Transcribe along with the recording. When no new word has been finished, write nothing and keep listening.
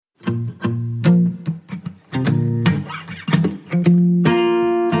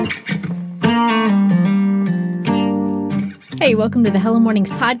Hey, welcome to the Hello Mornings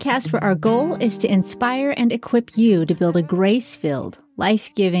podcast, where our goal is to inspire and equip you to build a grace-filled,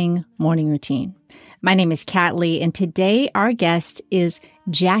 life-giving morning routine. My name is Kat Lee, and today our guest is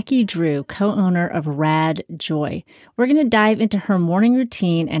Jackie Drew, co-owner of Rad Joy. We're going to dive into her morning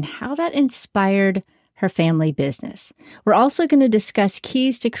routine and how that inspired her family business. We're also going to discuss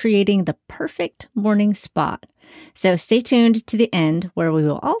keys to creating the perfect morning spot. So stay tuned to the end, where we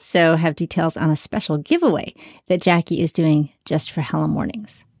will also have details on a special giveaway that Jackie is doing just for Hello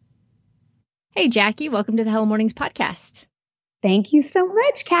Mornings. Hey, Jackie, welcome to the Hello Mornings podcast. Thank you so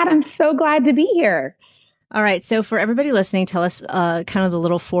much, Kat. I'm so glad to be here. All right. So for everybody listening, tell us kind of the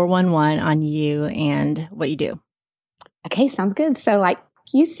little 411 on you and what you do. Okay, sounds good. So like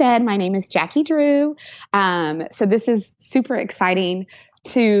you said, my name is Jackie Drew. So this is super exciting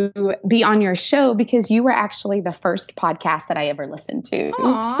to be on your show because you were actually the first podcast that I ever listened to.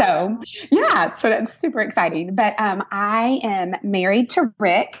 Aww. So that's super exciting. But I am married to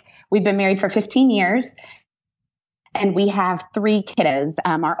Rick. We've been married for 15 years. And we have 3 kiddos.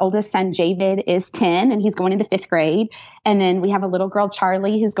 Our oldest son, David, is 10, and he's going into 5th grade. And then we have a little girl,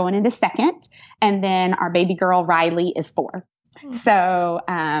 Charlie, who's going into 2nd. And then our baby girl, Riley, is 4. So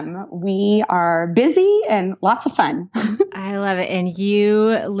we are busy and lots of fun. I love it. And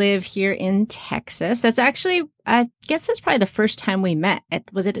you live here in Texas. That's actually, I guess that's probably the first time we met.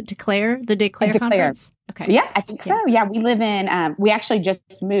 Was it at Declare, the Declare conference? Okay. Yeah, I think so. Yeah, we live in, we actually just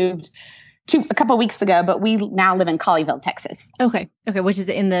moved a couple of weeks ago, but we now live in Colleyville, Texas. Okay, which is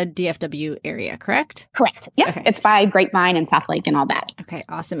in the DFW area, correct? Correct. Yeah, okay. It's by Grapevine and South Lake and all that. Okay,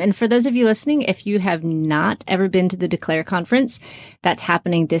 awesome. And for those of you listening, if you have not ever been to the Declare conference, that's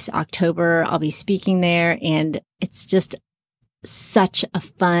happening this October. I'll be speaking there, and it's just such a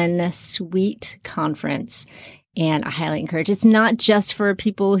fun, sweet conference, and I highly encourage. It's not just for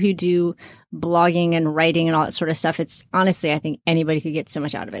people who do blogging and writing and all that sort of stuff. It's honestly, I think anybody could get so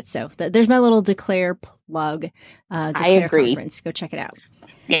much out of it. So there's my little Declare plug. Declare I agree. Conference. Go check it out.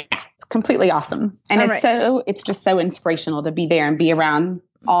 Yeah, completely awesome. And it's just so inspirational to be there and be around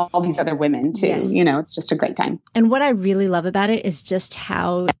all these other women too. Yes. You know, it's just a great time. And what I really love about it is just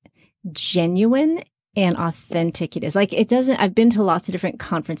how genuine and authentic it is. Like I've been to lots of different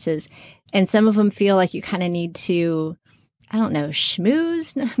conferences, and some of them feel like you kind of need to, I don't know,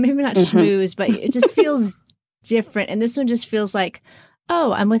 schmooze? Maybe not schmooze, but it just feels different. And this one just feels like,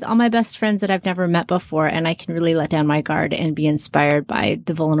 oh, I'm with all my best friends that I've never met before, and I can really let down my guard and be inspired by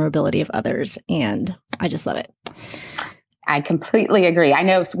the vulnerability of others. And I just love it. I completely agree. I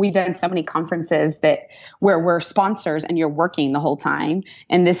know we've done so many conferences where we're sponsors and you're working the whole time.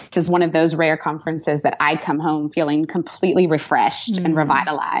 And this is one of those rare conferences that I come home feeling completely refreshed and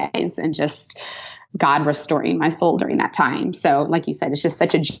revitalized, and just God restoring my soul during that time. So like you said, it's just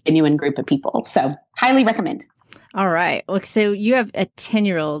such a genuine group of people. So highly recommend. All right. Well, so you have a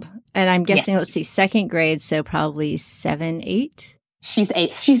 10-year-old, and I'm guessing, Let's see, 2nd grade. So probably 7, 8. She's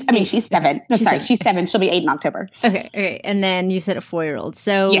 8. She's 7. No, she's 7. She'll be 8 in October. Okay. And then you said a 4-year-old.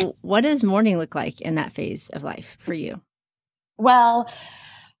 So What does morning look like in that phase of life for you? Well,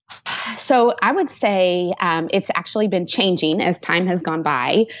 so I would say it's actually been changing as time has gone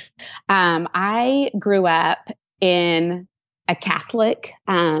by. I grew up in a Catholic,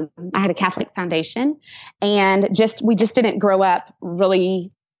 I had a Catholic foundation, and we just didn't grow up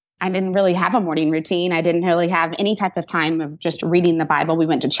really. I didn't really have a morning routine. I didn't really have any type of time of just reading the Bible. We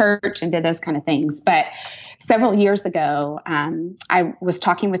went to church and did those kind of things. But several years ago, I was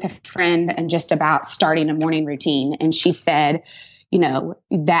talking with a friend and just about starting a morning routine. And she said, you know,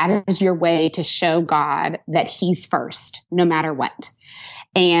 that is your way to show God that He's first, no matter what.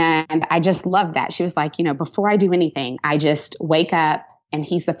 And I just love that. She was like, you know, before I do anything, I just wake up, and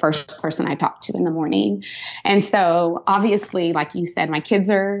He's the first person I talk to in the morning. And so obviously, like you said, my kids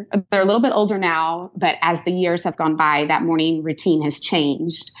they're a little bit older now, but as the years have gone by, that morning routine has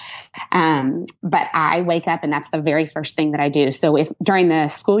changed. But I wake up, and that's the very first thing that I do. So if during the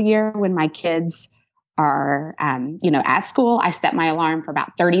school year, when my kids are, at school, I set my alarm for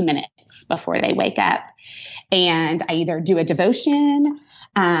about 30 minutes before they wake up. And I either do a devotion,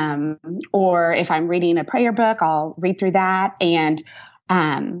 or if I'm reading a prayer book, I'll read through that. And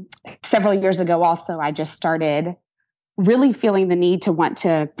several years ago also, I just started really feeling the need to want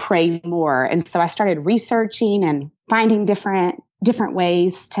to pray more. And so I started researching and finding different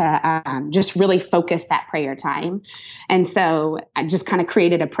ways to just really focus that prayer time. And so I just kind of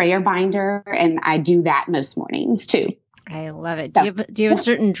created a prayer binder, and I do that most mornings too. I love it. So, do you have a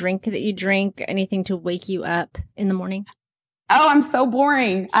certain drink that you drink? Anything to wake you up in the morning? Oh, I'm so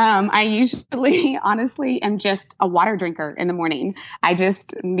boring. I usually, honestly, am just a water drinker in the morning. I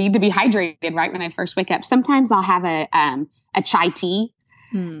just need to be hydrated right when I first wake up. Sometimes I'll have a chai tea.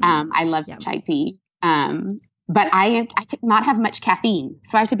 I love Yeah. chai tea. But I cannot have much caffeine,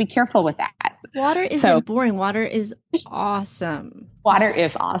 so I have to be careful with that. Water isn't boring. Water is awesome. Water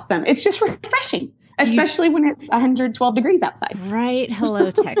is awesome. It's just refreshing, especially when it's 112 degrees outside. Right. Hello,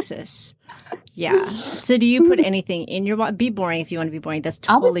 Texas. Yeah. So do you put anything in your water? Be boring if you want to be boring. That's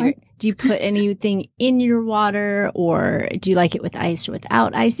totally great. Do you put anything in your water, or do you like it with ice or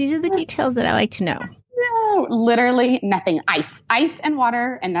without ice? These are the details that I like to know. No, literally nothing. Ice and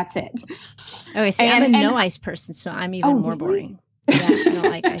water, and that's it. Okay, so I'm a no ice person, so I'm even more boring. Yeah, I don't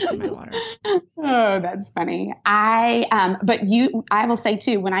like ice in my water. Oh, that's funny. I will say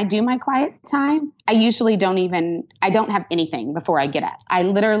too, when I do my quiet time, I usually don't have anything before I get up. I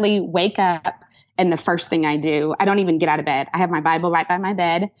literally wake up and the first thing I do, I don't even get out of bed. I have my Bible right by my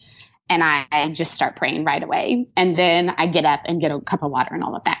bed and I just start praying right away. And then I get up and get a cup of water and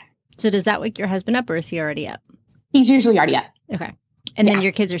all of that. So does that wake your husband up, or is he already up? He's usually already up. Okay. And then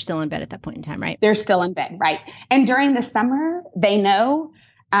your kids are still in bed at that point in time, right? They're still in bed, right? And during the summer, they know.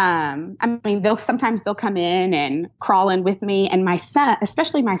 I mean, they'll come in and crawl in with me. And my son,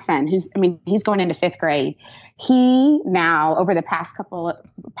 especially my son, he's going into 5th grade. He now, over the past probably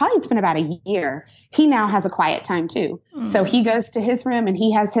it's been about a year, he now has a quiet time too. So he goes to his room and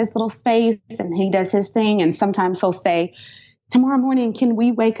he has his little space and he does his thing. And sometimes he'll say, tomorrow morning, can we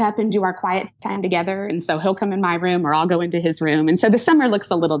wake up and do our quiet time together? And so he'll come in my room or I'll go into his room. And so the summer looks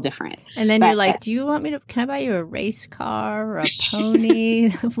a little different. And then you're like, can I buy you a race car or a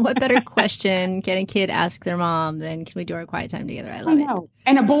pony? What better question can a kid ask their mom than, can we do our quiet time together? I love it.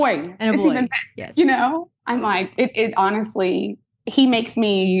 And a boy. And a boy. Yes. I'm like, it honestly, he makes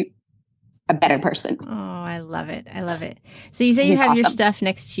me a better person. Oh, I love it. I love it. So you say you have your stuff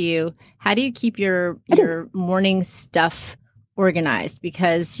next to you. How do you keep your morning stuff organized?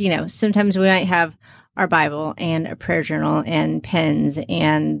 Because, sometimes we might have our Bible and a prayer journal and pens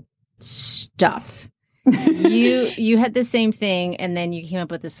and stuff. You had the same thing and then you came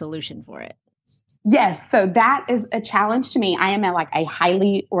up with a solution for it. Yes. So that is a challenge to me. I am a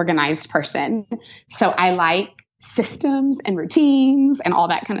highly organized person. So I like systems and routines and all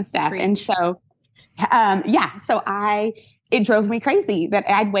that kind of stuff. Preach. And so, it drove me crazy that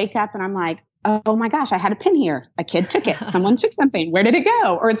I'd wake up and I'm like, oh my gosh, I had a pen here. A kid took it. Someone took something. Where did it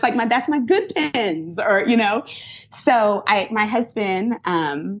go? Or it's like, that's my good pens, or, So my husband,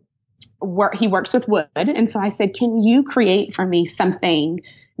 he works with wood. And so I said, can you create for me something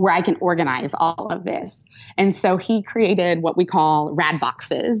where I can organize all of this? And so he created what we call rad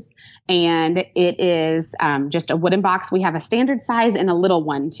boxes. And it is just a wooden box. We have a standard size and a little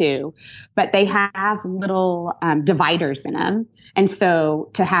one too, but they have little dividers in them. And so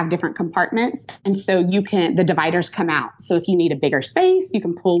to have different compartments. And so the dividers come out. So if you need a bigger space, you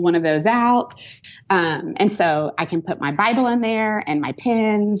can pull one of those out. And so I can put my Bible in there and my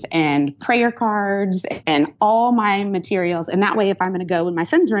pens and prayer cards and all my materials. And that way, if I'm going to go in my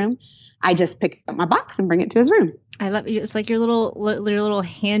son's room, I just pick up my box and bring it to his room. I love it. It's like your little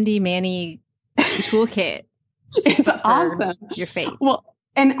handy-manny toolkit. It's awesome. Your faith. Well,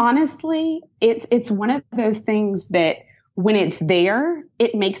 and honestly, it's one of those things that when it's there,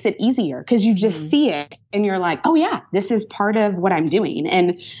 it makes it easier because you just see it and you're like, oh yeah, this is part of what I'm doing.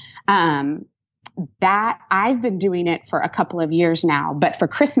 And that I've been doing it for a couple of years now. But for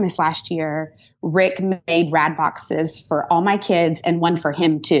Christmas last year, Rick made rad boxes for all my kids and one for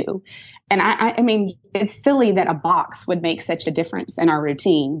him too. And I mean, it's silly that a box would make such a difference in our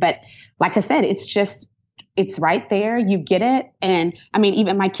routine. But like I said, it's right there. You get it. And I mean,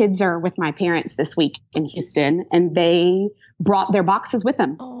 even my kids are with my parents this week in Houston and they brought their boxes with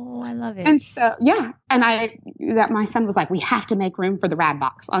them. Oh, I love it. And so, yeah. And my son was like, we have to make room for the rad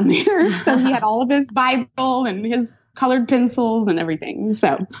box on there. So he had all of his Bible and his colored pencils and everything.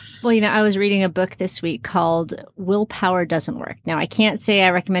 So, well, I was reading a book this week called Willpower Doesn't Work. Now, I can't say I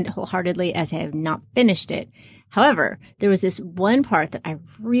recommend it wholeheartedly as I have not finished it. However, there was this one part that I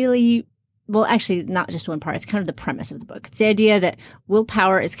really, well, actually not just one part. It's kind of the premise of the book. It's the idea that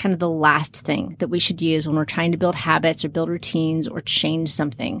willpower is kind of the last thing that we should use when we're trying to build habits or build routines or change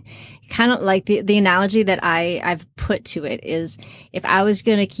something. Kind of like the analogy that I've put to it is if I was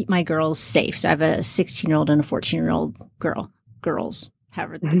going to keep my girls safe. So I have a 16-year-old and a 14-year-old girls,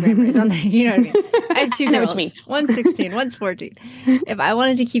 however the grammar is on there. You know what I mean? I have two girls. One's 16, one's 14. If I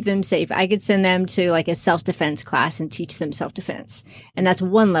wanted to keep them safe, I could send them to like a self-defense class and teach them self-defense. And that's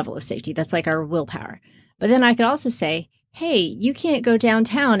one level of safety. That's like our willpower. But then I could also say, hey, you can't go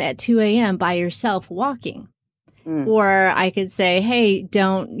downtown at 2 a.m. by yourself walking. Or I could say, hey,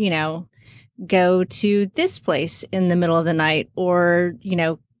 don't, go to this place in the middle of the night, or,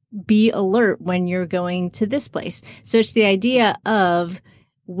 be alert when you're going to this place. So it's the idea of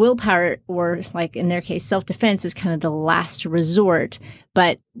willpower, or like in their case, self-defense, is kind of the last resort.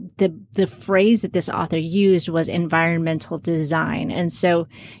 But the phrase that this author used was environmental design. And so,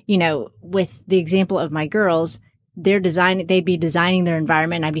 with the example of my girls, they'd be designing their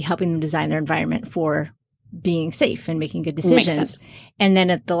environment, and I'd be helping them design their environment for being safe and making good decisions. And then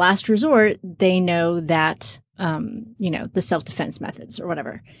at the last resort, they know that, the self-defense methods or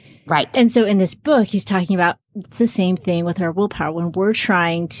whatever. Right. And so in this book, he's talking about it's the same thing with our willpower. When we're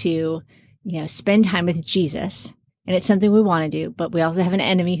trying to, spend time with Jesus, and it's something we want to do, but we also have an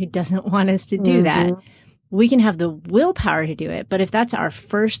enemy who doesn't want us to do that. We can have the willpower to do it. But if that's our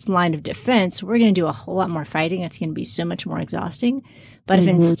first line of defense, we're going to do a whole lot more fighting. It's going to be so much more exhausting. But if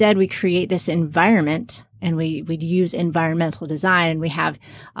instead we create this environment, and we'd use environmental design, and we have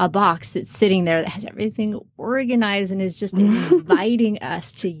a box that's sitting there that has everything organized and is just inviting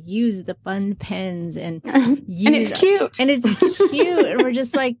us to use the fun pens and use, and it's cute. And it's cute. And we're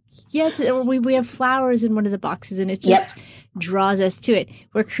just like, yes, we have flowers in one of the boxes, and it just draws us to it.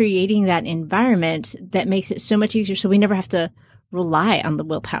 We're creating that environment that makes it so much easier. So we never have to rely on the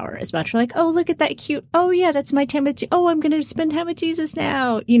willpower as much. We're like, oh, look at that cute. Oh, yeah, that's my time with oh, I'm going to spend time with Jesus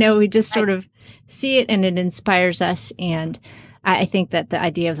now. We just sort of see it, and it inspires us. And I think that the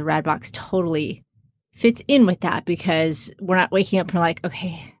idea of the rad box totally fits in with that, because we're not waking up and we're like,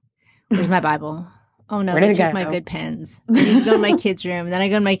 okay, where's my Bible? Oh, no, they took my good pens. I need to go to my kids' room. And then I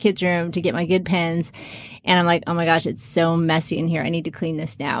go to my kids' room to get my good pens. And I'm like, oh, my gosh, it's so messy in here. I need to clean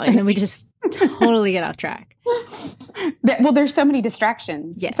this now. And then we just totally get off track. Well, there's so many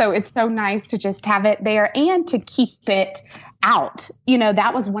distractions. Yes. So it's so nice to just have it there and to keep it out.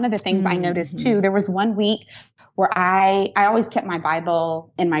 That was one of the things I noticed too. There was one week where I always kept my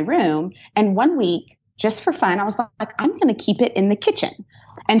Bible in my room. And one week, just for fun, I was like, I'm going to keep it in the kitchen.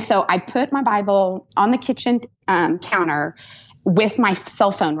 And so I put my Bible on the kitchen counter with my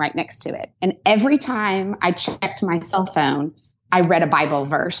cell phone right next to it. And every time I checked my cell phone, I read a Bible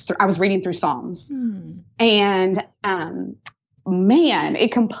verse. I was reading through Psalms. And man,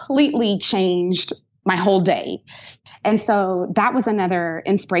 it completely changed my whole day. And so that was another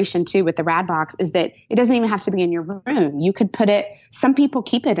inspiration too with the rad box, is that it doesn't even have to be in your room. You could put it, some people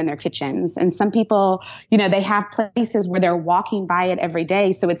keep it in their kitchens, and some people, they have places where they're walking by it every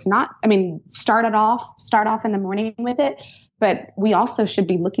day. So it's not, start off in the morning with it, but we also should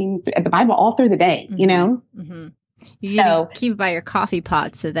be looking at the Bible all through the day, You keep it by your coffee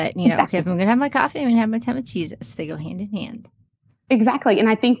pot so that, exactly. Okay, if I'm going to have my coffee, I'm going to have my time with Jesus. They go hand in hand. Exactly. And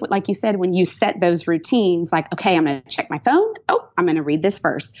I think, like you said, when you set those routines, like, okay, I'm going to check my phone. Oh, I'm going to read this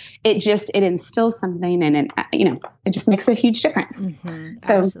verse. It instills something, and it just makes a huge difference.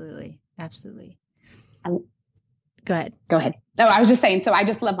 So Absolutely. Go ahead. No, I was just saying, so I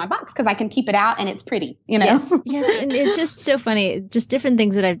just love my box because I can keep it out and it's pretty, Yes. And it's just so funny. Just different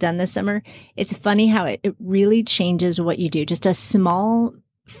things that I've done this summer. It's funny how it really changes what you do. Just a small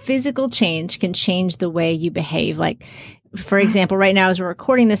physical change can change the way you behave. Like, for example, right now as we're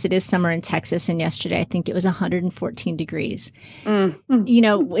recording this, it is summer in Texas. And yesterday, I think it was 114 degrees.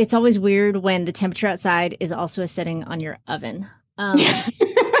 It's always weird when the temperature outside is also a setting on your oven.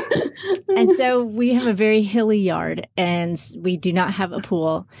 And so we have a very hilly yard, and we do not have a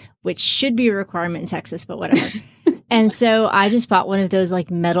pool, which should be a requirement in Texas, but whatever. And so I just bought one of those like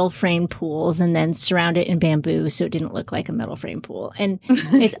metal frame pools and then surround it in bamboo so it didn't look like a metal frame pool. And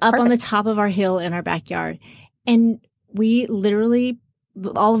it's up on the top of our hill in our backyard. And we literally,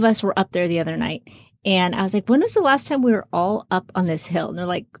 all of us were up there the other night. And I was like, when was the last time we were all up on this hill? And they're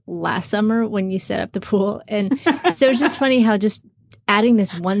like, last summer when you set up the pool. And so it's just funny how just adding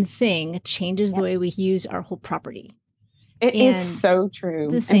this one thing changes the way we use our whole property. It is so true.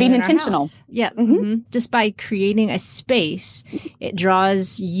 And being intentional. Yeah. Just by creating a space, it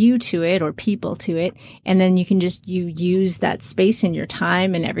draws you to it or people to it. And then you can you use that space in your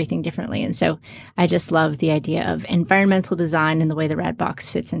time and everything differently. And so I just love the idea of environmental design and the way the Rad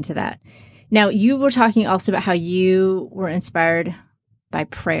Box fits into that. Now, you were talking also about how you were inspired by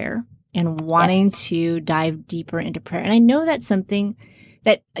prayer and wanting to dive deeper into prayer. And I know that's something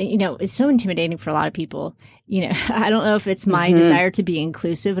that, is so intimidating for a lot of people. I don't know if it's my desire to be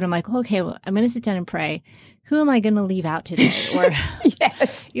inclusive, and I'm like, okay, well, I'm going to sit down and pray. Who am I going to leave out today? Or what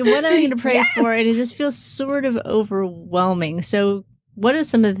am I going to pray for? And it just feels sort of overwhelming. So what are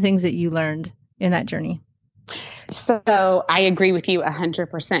some of the things that you learned in that journey? So I agree with you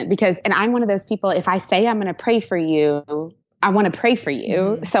 100% and I'm one of those people, if I say I'm going to pray for you, I want to pray for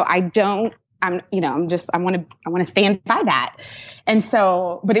you. So I don't I want to stand by that. And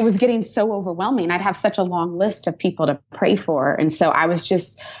so, but it was getting so overwhelming. I'd have such a long list of people to pray for. And so I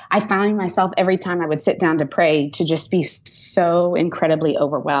found myself every time I would sit down to pray to just be so incredibly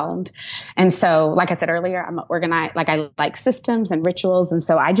overwhelmed. And so, like I said earlier, I'm organized, like I like systems and rituals. And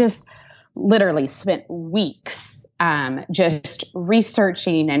so I just literally spent weeks just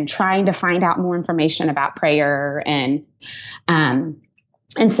researching and trying to find out more information about prayer. And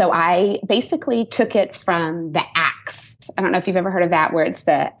so I basically took it from the Acts. I don't know if you've ever heard of that, where it's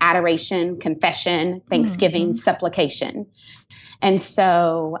the adoration, confession, thanksgiving, supplication. And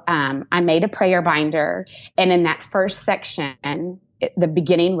so I made a prayer binder. And in that first section, the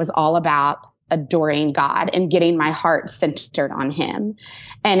beginning was all about adoring God and getting my heart centered on him.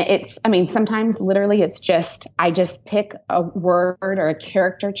 And sometimes literally I just pick a word or a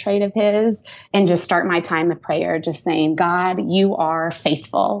character trait of his and just start my time of prayer, just saying, God, you are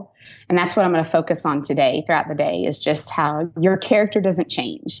faithful. And that's what I'm going to focus on today throughout the day, is just how your character doesn't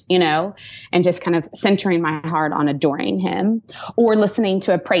change, and just kind of centering my heart on adoring him, or listening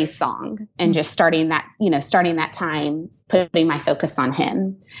to a praise song and just starting that time, putting my focus on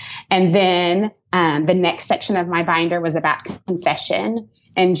him. And then the next section of my binder was about confession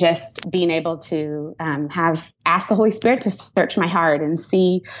and just being able to ask the Holy Spirit to search my heart and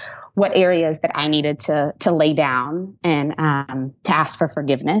see what areas that I needed to lay down and to ask for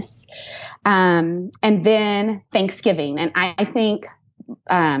forgiveness. And then Thanksgiving. And I think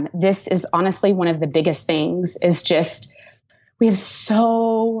this is honestly one of the biggest things, is just we have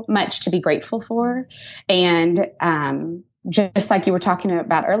so much to be grateful for. And just like you were talking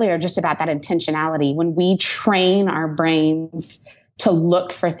about earlier, just about that intentionality, when we train our brains to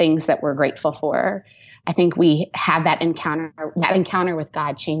look for things that we're grateful for, I think we have that encounter with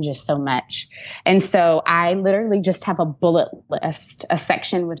God changes so much. And so I literally just have a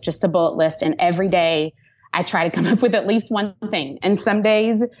section with just a bullet list. And every day I try to come up with at least one thing. And some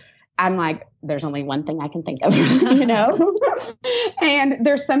days I'm like, there's only one thing I can think of, and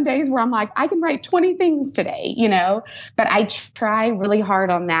there's some days where I'm like, I can write 20 things today, but I try really hard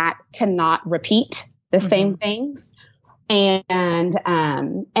on that to not repeat the same things. And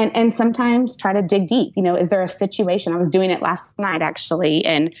sometimes try to dig deep, is there a situation? I was doing it last night, actually,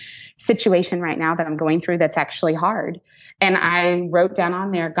 and situation right now that I'm going through that's actually hard. And I wrote down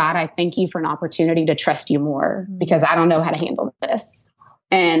on there, God, I thank you for an opportunity to trust you more, because I don't know how to handle this.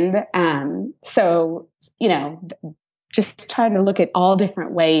 And so, just trying to look at all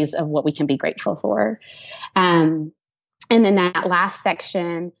different ways of what we can be grateful for. And then that last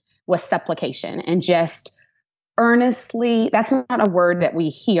section was supplication, and just earnestly, that's not a word that we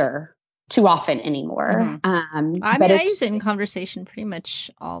hear too often anymore. I use it in conversation pretty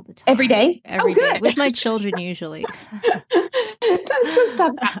much all the time. Every day? Every day. With my children, usually. Let's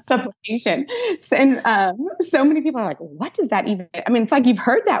talk about supplication. And so many people are like, what does that even mean? I mean, it's like you've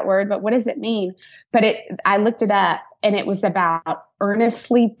heard that word, but what does it mean? But I looked it up, and it was about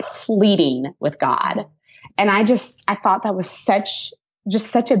earnestly pleading with God. And I thought that was such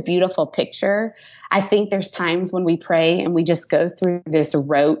a beautiful picture. I think there's times when we pray and we just go through this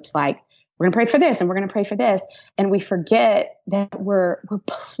rote, like, we're going to pray for this and we're going to pray for this. And we forget that we're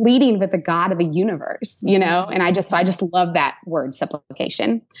pleading with the God of the universe, and I just love that word,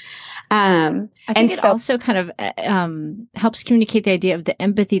 supplication. I think it also kind of helps communicate the idea of the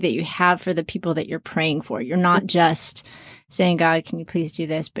empathy that you have for the people that you're praying for. You're not just saying, God, can you please do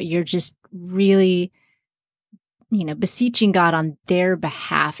this? But you're just really, beseeching God on their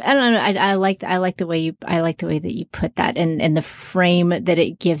behalf. I don't know. I like the way that you put that, and the frame that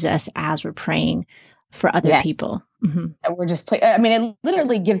it gives us as we're praying for other people. Mm-hmm. We're just it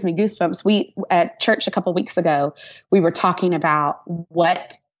literally gives me goosebumps. We at church a couple of weeks ago, we were talking about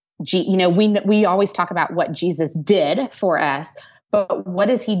what we always talk about what Jesus did for us, but what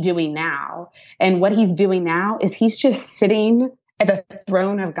is he doing now? And what he's doing now is he's just sitting at the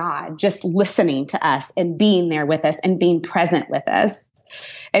throne of God, just listening to us and being there with us and being present with us.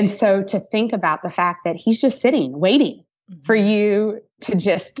 And so to think about the fact that he's just sitting, waiting for you to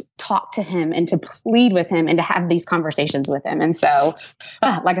just talk to him and to plead with him and to have these conversations with him. And so,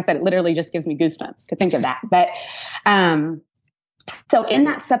 like I said, it literally just gives me goosebumps to think of that. But, so in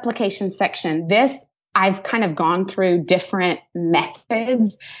that supplication section, I've kind of gone through different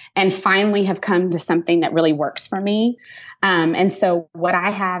methods and finally have come to something that really works for me. And so what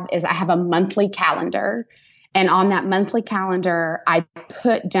I have is I have a monthly calendar. And on that monthly calendar, I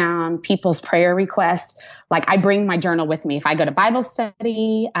put down people's prayer requests. Like I bring my journal with me. If I go to Bible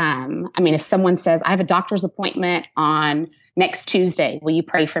study, if someone says, I have a doctor's appointment on next Tuesday, will you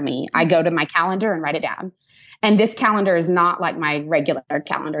pray for me? I go to my calendar and write it down. And this calendar is not like my regular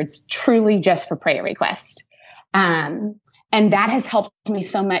calendar. It's truly just for prayer requests. And that has helped me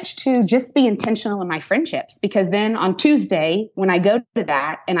so much to just be intentional in my friendships, because then on Tuesday, when I go to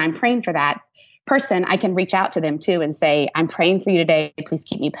that and I'm praying for that person, I can reach out to them too and say, I'm praying for you today. Please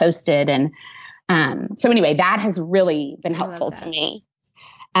keep me posted. And so anyway, that has really been helpful to me.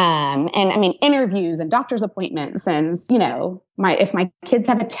 And I mean, interviews and doctor's appointments, and, you know, if my kids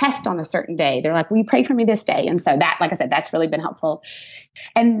have a test on a certain day, they're like, will you pray for me this day? And so that, like I said, that's really been helpful.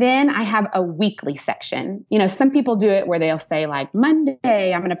 And then I have a weekly section. You know, some people do it where they'll say like,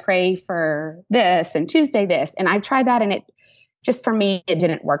 Monday, I'm going to pray for this, and Tuesday this. And I tried that, and it just, for me, it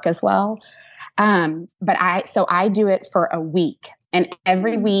didn't work as well. But I do it for a week, and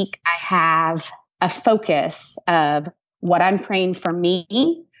every week I have a focus of what I'm praying for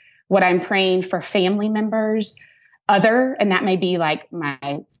me, what I'm praying for family members, and that may be like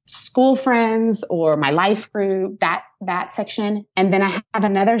my school friends or my life group, that section. And then I have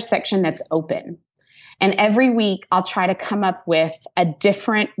another section that's open. And every week I'll try to come up with a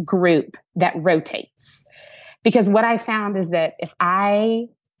different group that rotates. Because what I found is that if I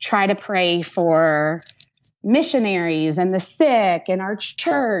try to pray for missionaries and the sick and our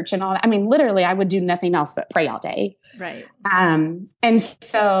church and all that, I mean, literally I would do nothing else but pray all day. Right. And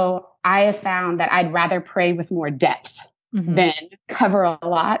so I have found that I'd rather pray with more depth than cover a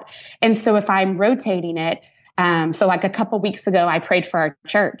lot. And so if I'm rotating it, so like a couple weeks ago, I prayed for our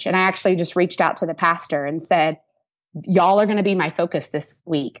church, and I actually just reached out to the pastor and said, y'all are going to be my focus this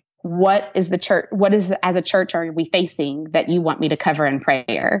week. What is the church? As a church, are we facing that you want me to cover in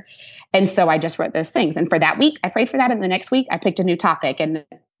prayer? And so I just wrote those things. And for that week, I prayed for that. And the next week I picked a new topic and,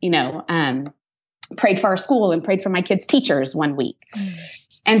 prayed for our school and prayed for my kids' teachers one week.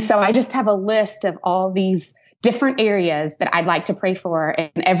 And so I just have a list of all these different areas that I'd like to pray for.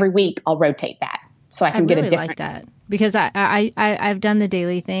 And every week I'll rotate that so I can get a different. I like that, because I've done the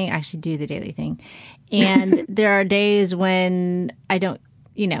daily thing. I actually do the daily thing. And there are days when I don't,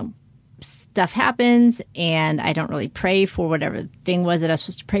 stuff happens and I don't really pray for whatever thing was that I was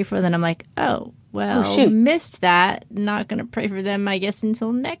supposed to pray for. Then I'm like, missed that. Not going to pray for them, I guess,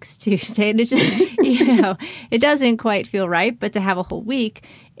 until next Tuesday. And it just, it doesn't quite feel right. But to have a whole week,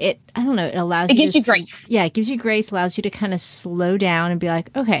 it allows you. It gives you grace. Yeah, it gives you grace, allows you to kind of slow down and be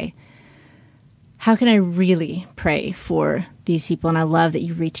like, okay, how can I really pray for these people? And I love that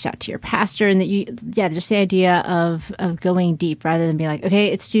you reached out to your pastor, and that just the idea of going deep rather than being like, okay,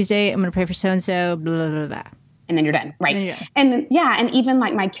 it's Tuesday, I'm going to pray for so-and-so, blah, blah, blah, blah. And then you're done. Right. And even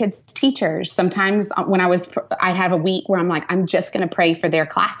like my kids' teachers, sometimes when I have a week where I'm like, I'm just going to pray for their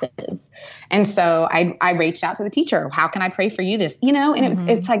classes. And so I reached out to the teacher. How can I pray for you this, and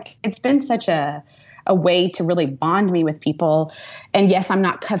it's like, it's been such a way to really bond me with people. And yes, I'm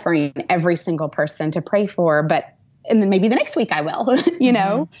not covering every single person to pray for, and then maybe the next week I will, But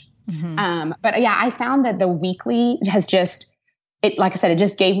yeah, I found that the weekly has like I said, it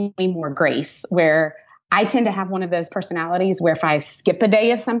just gave me more grace, where I tend to have one of those personalities where if I skip a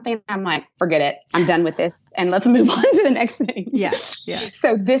day of something, I'm like, forget it. I'm done with this. And let's move on to the next thing. Yeah. Yeah.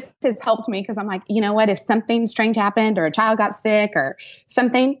 So this has helped me, because I'm like, you know what, if something strange happened or a child got sick or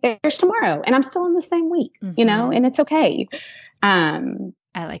something, there's tomorrow and I'm still in the same week, and it's okay. I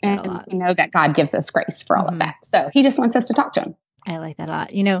like that a lot. We know that God gives us grace for all of that. So he just wants us to talk to him. I like that a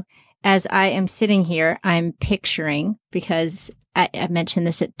lot. As I am sitting here, I'm picturing, because I mentioned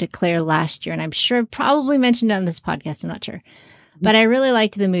this at Declare last year, and I'm sure I probably mentioned it on this podcast. I'm not sure. But I really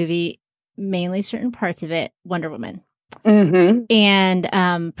liked the movie, mainly certain parts of it, Wonder Woman.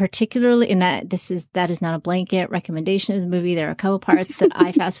 And particularly, and that is not a blanket recommendation of the movie. There are a couple parts that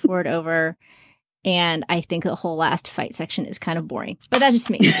I fast forward over, and I think the whole last fight section is kind of boring. But that's just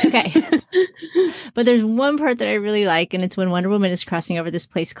me. Okay. But there's one part that I really like, and it's when Wonder Woman is crossing over this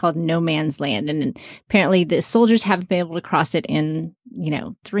place called No Man's Land. And apparently the soldiers haven't been able to cross it in,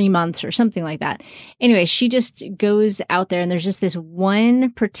 3 months or something like that. Anyway, she just goes out there, and there's just this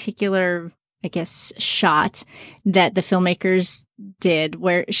one particular, I guess, shot that the filmmakers did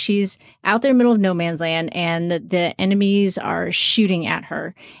where she's out there in the middle of no man's land and the enemies are shooting at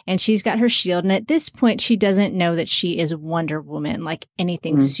her, and she's got her shield. And at this point, she doesn't know that she is Wonder Woman, like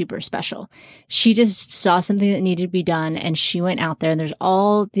anything super special. She just saw something that needed to be done, and she went out there, and there's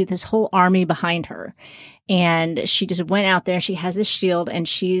this whole army behind her. And she just went out there, she has this shield, and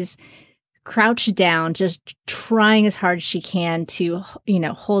she's crouched down, just trying as hard as she can to,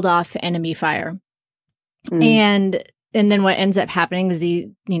 hold off enemy fire. And then what ends up happening is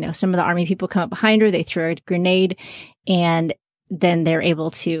some of the army people come up behind her, they throw a grenade, and then they're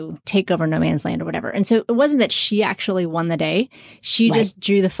able to take over no man's land or whatever. And so it wasn't that she actually won the day. She just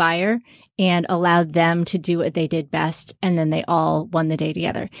drew the fire, and allowed them to do what they did best. And then they all won the day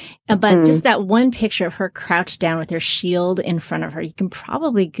together. But just that one picture of her crouched down with her shield in front of her, you can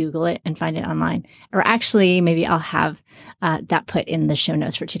probably Google it and find it online. Or actually, maybe I'll have that put in the show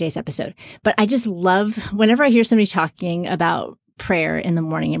notes for today's episode. But I just love whenever I hear somebody talking about prayer in the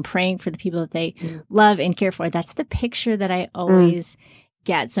morning and praying for the people that they love and care for, that's the picture that I always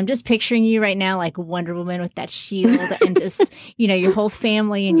get. So I'm just picturing you right now like Wonder Woman with that shield and just, your whole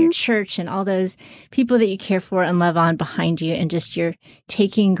family and your church and all those people that you care for and love on behind you, and just you're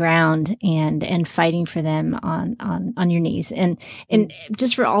taking ground and fighting for them on your knees. And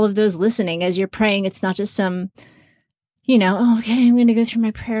just for all of those listening, as you're praying, it's not just some, okay, I'm going to go through my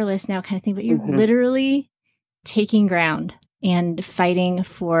prayer list now kind of thing, but you're literally taking ground and fighting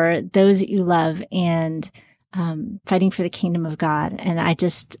for those that you love and fighting for the kingdom of God. And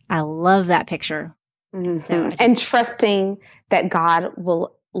I love that picture. So and trusting that God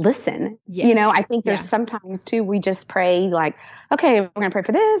will listen. Yes. I think there's sometimes too, we just pray like, okay, we're going to pray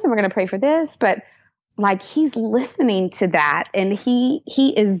for this and we're going to pray for this, but like he's listening to that, and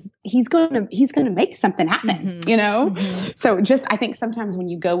he's going to make something happen, So just, I think sometimes when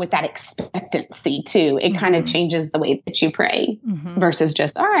you go with that expectancy too, it kind of changes the way that you pray versus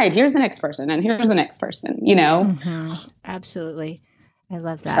just, all right, here's the next person and here's the next person, Absolutely. I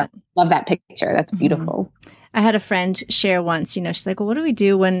love that. So, love that picture. That's beautiful. I had a friend share once, she's like, well, what do we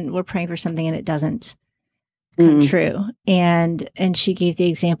do when we're praying for something and it doesn't come true? And she gave the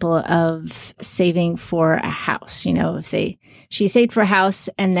example of saving for a house. She saved for a house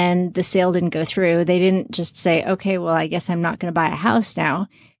and then the sale didn't go through. They didn't just say, okay, well, I guess I'm not going to buy a house now.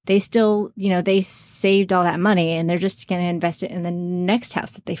 They still, they saved all that money and they're just going to invest it in the next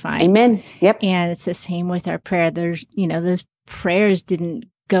house that they find. Amen. Yep. And it's the same with our prayer. There's, those prayers didn't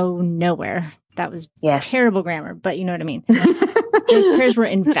go nowhere. That was terrible grammar, but you know what I mean? Those prayers were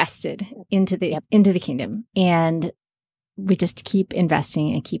invested into the kingdom, and we just keep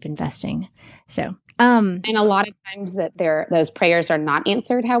investing and keep investing. So, and a lot of times that those prayers are not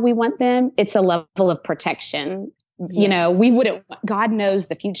answered how we want them. It's a level of protection. Yes. We wouldn't, God knows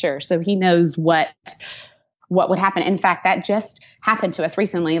the future. So he knows what would happen. In fact, that just happened to us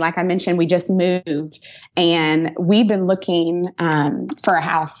recently. Like I mentioned, we just moved and we've been looking for a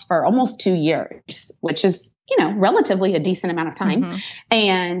house for almost 2 years, which is, relatively a decent amount of time.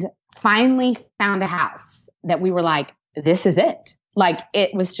 And finally found a house that we were like, this is it. Like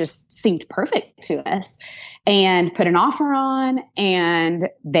it was just seemed perfect to us, and put an offer on, and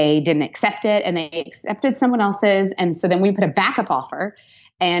they didn't accept it, and they accepted someone else's. And so then we put a backup offer.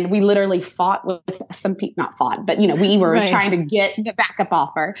 And we literally fought with some people, not fought, but, we were trying to get the backup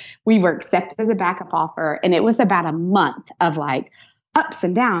offer. We were accepted as a backup offer. And it was about a month of like ups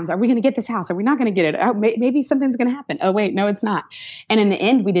and downs. Are we going to get this house? Are we not going to get it? Oh, maybe something's going to happen. Oh, wait, no, it's not. And in the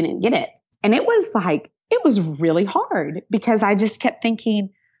end, we didn't get it. And it was really hard because I just kept thinking,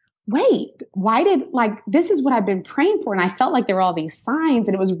 wait, this is what I've been praying for. And I felt like there were all these signs,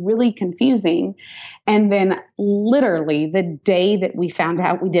 and it was really confusing. And then literally the day that we found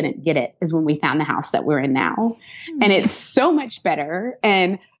out we didn't get it is when we found the house that we're in now. And it's so much better.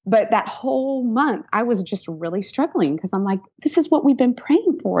 But that whole month I was just really struggling because I'm like, this is what we've been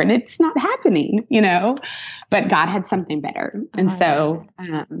praying for and it's not happening, but God had something better.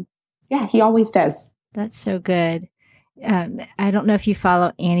 And he always does. That's so good. I don't know if you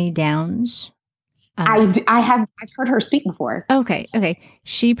follow Annie Downs. I've heard her speak before. Okay.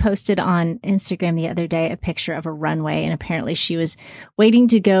 She posted on Instagram the other day a picture of a runway, and apparently she was waiting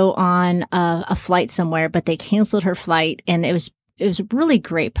to go on a flight somewhere, but they canceled her flight, and it was a really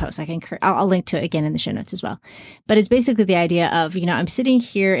great post. I'll link to it again in the show notes as well. But it's basically the idea of, I'm sitting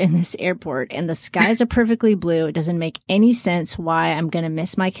here in this airport and the skies are perfectly blue. It doesn't make any sense why I'm going to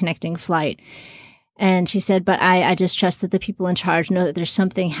miss my connecting flight. And she said, but I just trust that the people in charge know that there's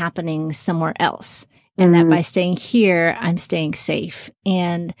something happening somewhere else. And that by staying here, I'm staying safe.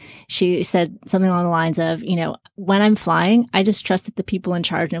 And she said something along the lines of, when I'm flying, I just trust that the people in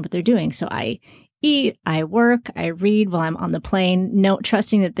charge know what they're doing. So I eat, I work, I read while I'm on the plane,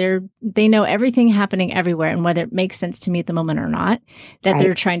 trusting that they know everything happening everywhere, and whether it makes sense to me at the moment or not, that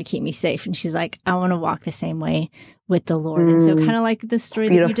they're trying to keep me safe. And she's like, I want to walk the same way with the Lord. And so kind of like the story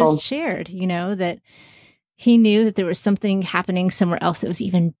that you just shared, that he knew that there was something happening somewhere else that was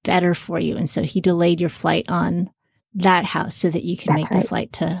even better for you. And so he delayed your flight on that house so that you can make the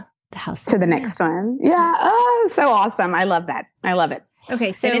flight to the house. To the next one. Yeah. Oh, so awesome. I love that. I love it.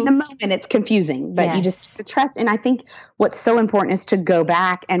 Okay. And in the moment, it's confusing, but you just have to trust. And I think what's so important is to go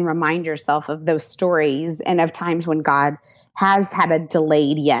back and remind yourself of those stories and of times when God has had a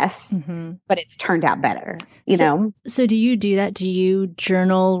delayed yes, but it's turned out better, you know? So do you do that? Do you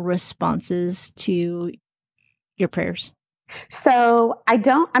journal responses to your prayers? So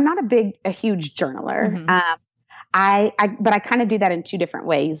I'm not a huge journaler. But I kind of do that in two different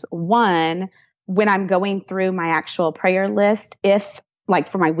ways. One, when I'm going through my actual prayer list, if like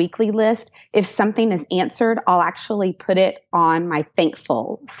for my weekly list, if something is answered, I'll actually put it on my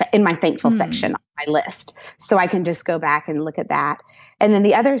thankful section on my list. So I can just go back and look at that. And then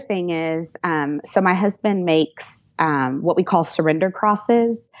the other thing is, so my husband makes what we call surrender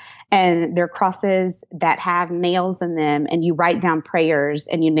crosses. And they're crosses that have nails in them, and you write down prayers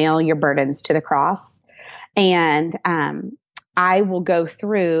and you nail your burdens to the cross. And I will go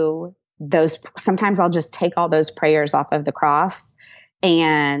through those. Sometimes I'll just take all those prayers off of the cross.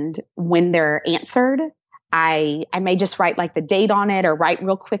 And when they're answered, I may just write like the date on it or write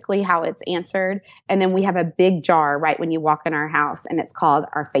real quickly how it's answered. And then we have a big jar right when you walk in our house, and it's called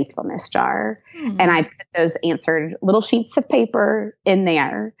our faithfulness jar. And I put those answered little sheets of paper in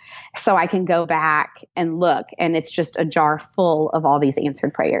there so I can go back and look. And it's just a jar full of all these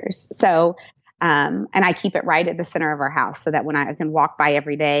answered prayers. So and I keep it right at the center of our house so that when I can walk by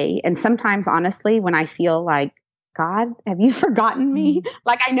every day. And sometimes, honestly, when I feel like, God, have you forgotten me?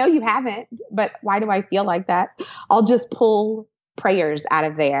 Like, I know you haven't, but why do I feel like that? I'll just pull prayers out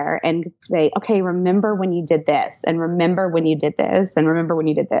of there and say, okay, remember when you did this, and remember when you did this, and remember when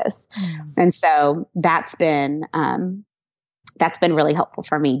you did this. And so that's been really helpful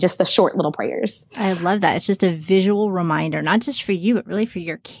for me, just the short little prayers. I love that. It's just a visual reminder, not just for you, but really for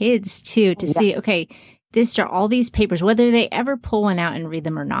your kids too, to see, okay, this jar, all these papers, whether they ever pull one out and read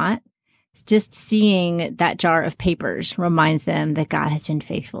them or not, just seeing that jar of papers reminds them that God has been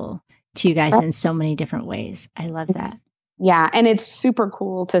faithful to you guys in so many different ways. I love that. Yeah. And it's super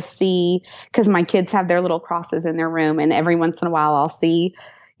cool to see, because my kids have their little crosses in their room, and every once in a while I'll see,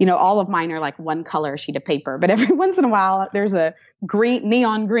 all of mine are like one color sheet of paper, but every once in a while there's a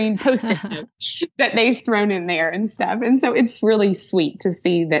neon green Post-it note that they've thrown in there and stuff. And so it's really sweet to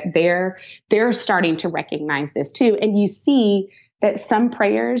see that they're starting to recognize this too. And you see that some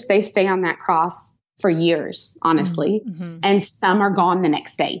prayers, they stay on that cross for years, honestly, and some are gone the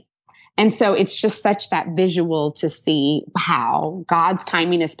next day. And so it's just such that visual to see how God's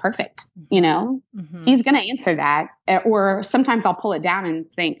timing is perfect. He's going to answer that. Or sometimes I'll pull it down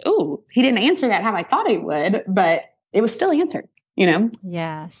and think, oh, he didn't answer that how I thought he would, but it was still answered,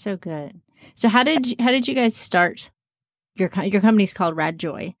 Yeah. So good. So how did you guys start your company's called Rad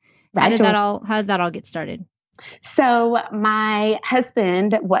Joy? How did that all get started? So my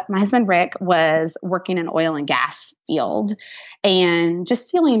husband Rick was working in oil and gas field and just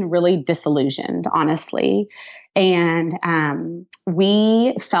feeling really disillusioned, honestly. And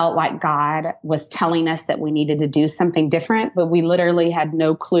we felt like God was telling us that we needed to do something different, but we literally had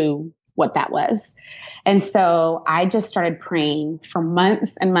no clue what that was. And so I just started praying for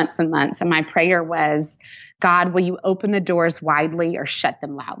months and months and months. And my prayer was, God, will you open the doors widely or shut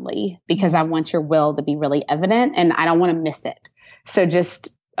them loudly? Because I want your will to be really evident and I don't want to miss it. So just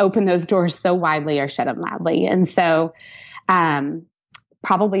open those doors so widely or shut them loudly. And so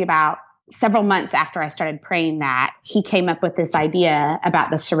probably about several months after I started praying that, he came up with this idea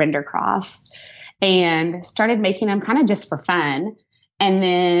about the surrender cross and started making them kind of just for fun. And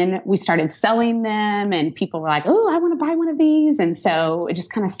then we started selling them and people were like, oh, I want to buy one of these. And so it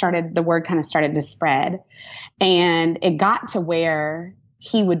just the word kind of started to spread. And it got to where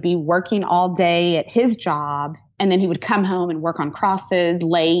he would be working all day at his job. And then he would come home and work on crosses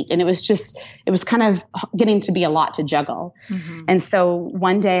late. And it was kind of getting to be a lot to juggle. And so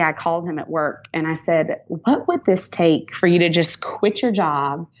one day I called him at work and I said, what would this take for you to just quit your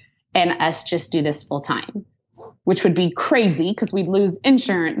job and us just do this full time? Which would be crazy because we'd lose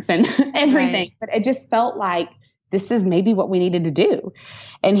insurance and everything. Right. But it just felt like this is maybe what we needed to do.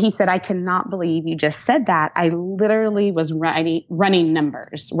 And he said, I cannot believe you just said that. I literally was running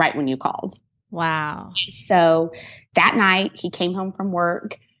numbers right when you called. Wow. So that night he came home from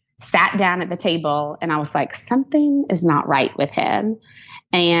work, sat down at the table, and I was like, something is not right with him.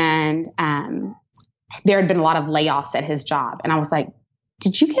 And there had been a lot of layoffs at his job. And I was like,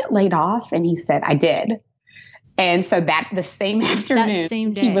 did you get laid off? And he said, I did. And so the same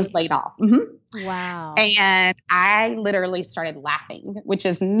afternoon, he was laid off. Wow. And I literally started laughing, which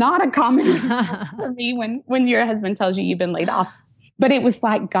is not a common response for me when your husband tells you you've been laid off. But it was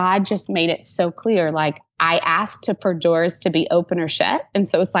like God just made it so clear. Like I asked for doors to be open or shut. And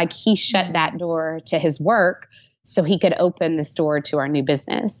so it's like he shut that door to his work so he could open this door to our new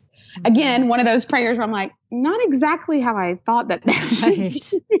business. Again, one of those prayers where I'm like, not exactly how I thought that should be.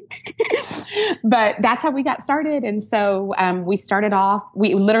 But that's how we got started. And so we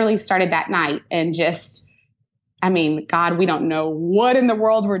literally started that night and just, God, we don't know what in the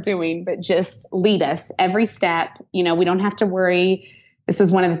world we're doing, but just lead us every step. We don't have to worry. This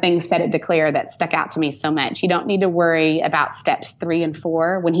was one of the things Set It Declare that stuck out to me so much. You don't need to worry about steps 3 and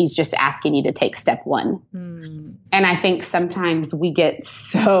 4 when he's just asking you to take step 1. And I think sometimes we get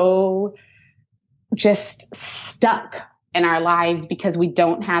so just stuck in our lives because we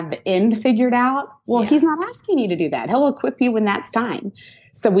don't have the end figured out. Well, he's not asking you to do that. He'll equip you when that's time.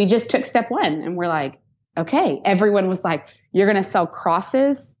 So we just took step 1 and we're like, okay. Everyone was like, you're going to sell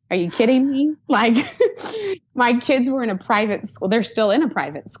crosses? Are you kidding me? Like, my kids were in a private school. They're still in a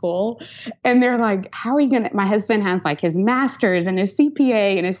private school. And they're like, how are you going to, my husband has like his master's and his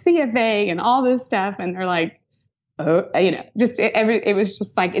CPA and his CFA and all this stuff. And they're like, oh, it was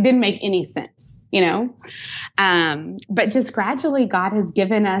just like, it didn't make any sense, but just gradually God has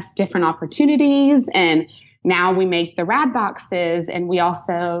given us different opportunities. And now we make the rad boxes, and we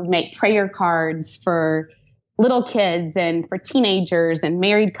also make prayer cards for little kids and for teenagers and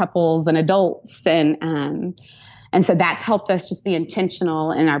married couples and adults. And so that's helped us just be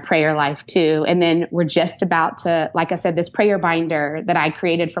intentional in our prayer life too. And then we're just about to, like I said, this prayer binder that I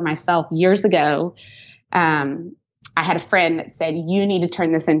created for myself years ago. I had a friend that said, you need to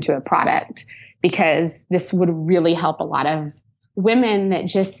turn this into a product because this would really help a lot of women that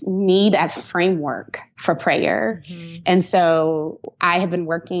just need a framework for prayer. And so I have been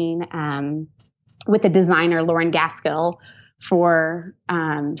working, with the designer, Lauren Gaskill, for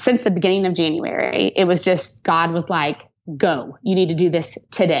since the beginning of January. It was just, God was like, go, you need to do this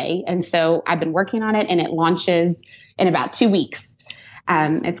today. And so I've been working on it, and it launches in about 2 weeks.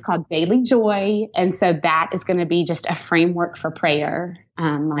 It's called Daily Joy. And so that is going to be just a framework for prayer.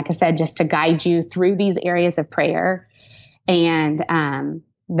 Like I said, just to guide you through these areas of prayer and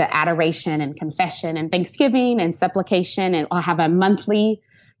the adoration and confession and thanksgiving and supplication. And I'll have a monthly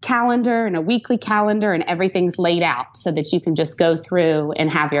calendar and a weekly calendar, and everything's laid out so that you can just go through and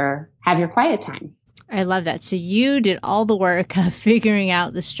have your quiet time. I love that. So you did all the work of figuring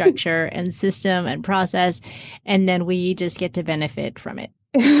out the structure and system and process, and then we just get to benefit from it.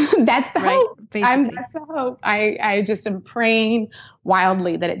 That's the hope. That's the hope. I just am praying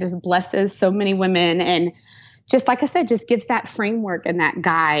wildly that it just blesses so many women, and just like I said, just gives that framework and that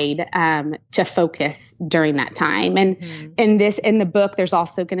guide to focus during that time. And in the book, there's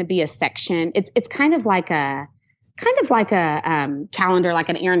also going to be a section. It's kind of like a calendar, like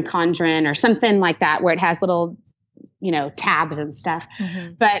an Erin Condren or something like that, where it has little, tabs and stuff.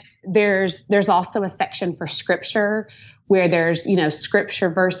 But there's also a section for scripture where there's, scripture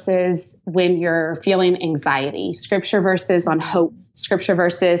verses when you're feeling anxiety, scripture verses on hope, scripture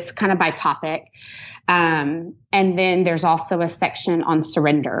verses kind of by topic. And then there's also a section on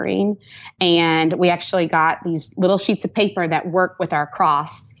surrendering. And we actually got these little sheets of paper that work with our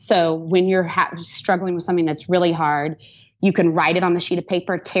cross. So when you're struggling with something that's really hard, you can write it on the sheet of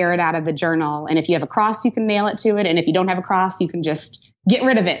paper, tear it out of the journal. And if you have a cross, you can nail it to it. And if you don't have a cross, you can just get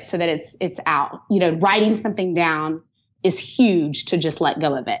rid of it so that it's out. Writing something down is huge to just let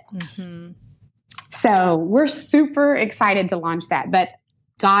go of it. So we're super excited to launch that. But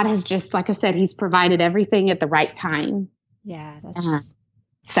God has just, like I said, he's provided everything at the right time. Yeah.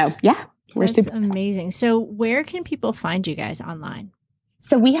 We're super amazing. So where can people find you guys online?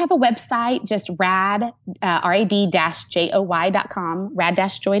 So we have a website, just rad-joy.com,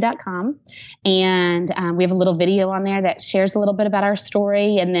 rad-joy.com. And we have a little video on there that shares a little bit about our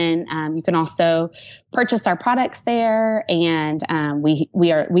story. And then you can also purchase our products there. And we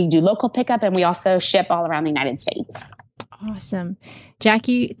do local pickup, and we also ship all around the United States. Awesome.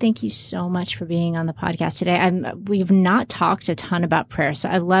 Jackie, thank you so much for being on the podcast today. We've not talked a ton about prayer. So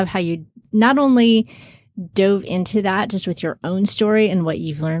I love how you not only dove into that just with your own story and what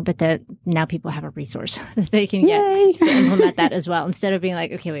you've learned, but that now people have a resource that they can get to implement that as well. Instead of being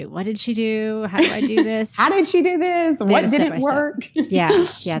like, okay, wait, what did she do? How do I do this? How did she do this? What didn't work?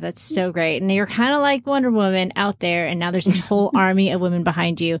 Yeah, that's so great. And you're kind of like Wonder Woman out there. And now there's this whole army of women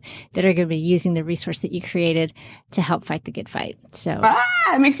behind you that are going to be using the resource that you created to help fight the good fight. So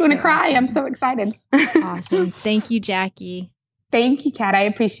it makes me want to cry. Awesome. I'm so excited. Awesome. Thank you, Jackie. Thank you, Kat. I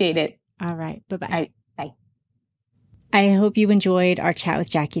appreciate it. All right. Bye-bye. All right. I hope you enjoyed our chat with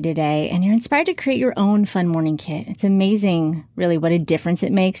Jackie today and you're inspired to create your own fun morning kit. It's amazing, really, what a difference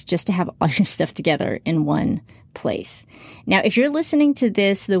it makes just to have all your stuff together in one place. Now, if you're listening to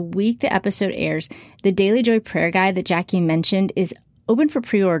this the week the episode airs, the Daily Joy Prayer Guide that Jackie mentioned is open for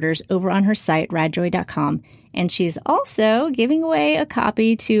pre-orders over on her site, radjoy.com. And she's also giving away a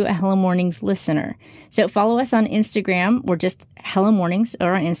copy to a Hello Mornings listener. So follow us on Instagram, or just Hello Mornings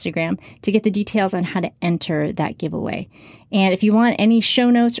or on Instagram, to get the details on how to enter that giveaway. And if you want any show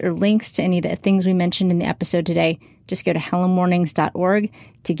notes or links to any of the things we mentioned in the episode today, just go to hellomornings.org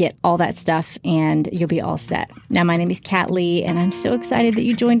to get all that stuff, and you'll be all set. Now, my name is Kat Lee, and I'm so excited that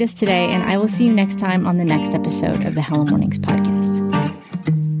you joined us today, and I will see you next time on the next episode of the Hello Mornings podcast.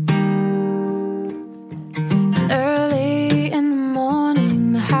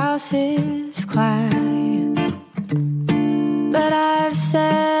 Is quiet, but I've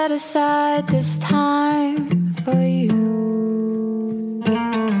set aside this time for you.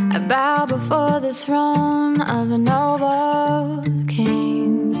 I bow before the throne of a noble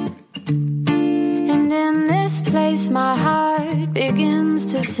king, and in this place my heart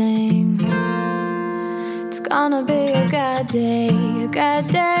begins to sing. It's gonna be a God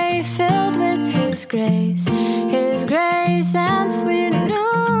day filled with His grace and sweet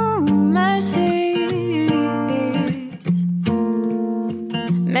new mercies.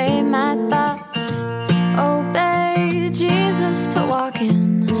 May my thoughts obey Jesus, to walk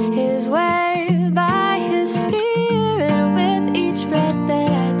in His way by His Spirit with each breath that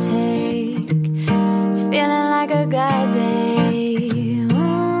I take. It's feeling like a God day.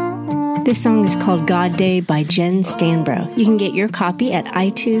 This song is called God Day by Jen Stanbro. You can get your copy at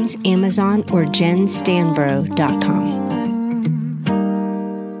iTunes, Amazon, or jenstanbro.com.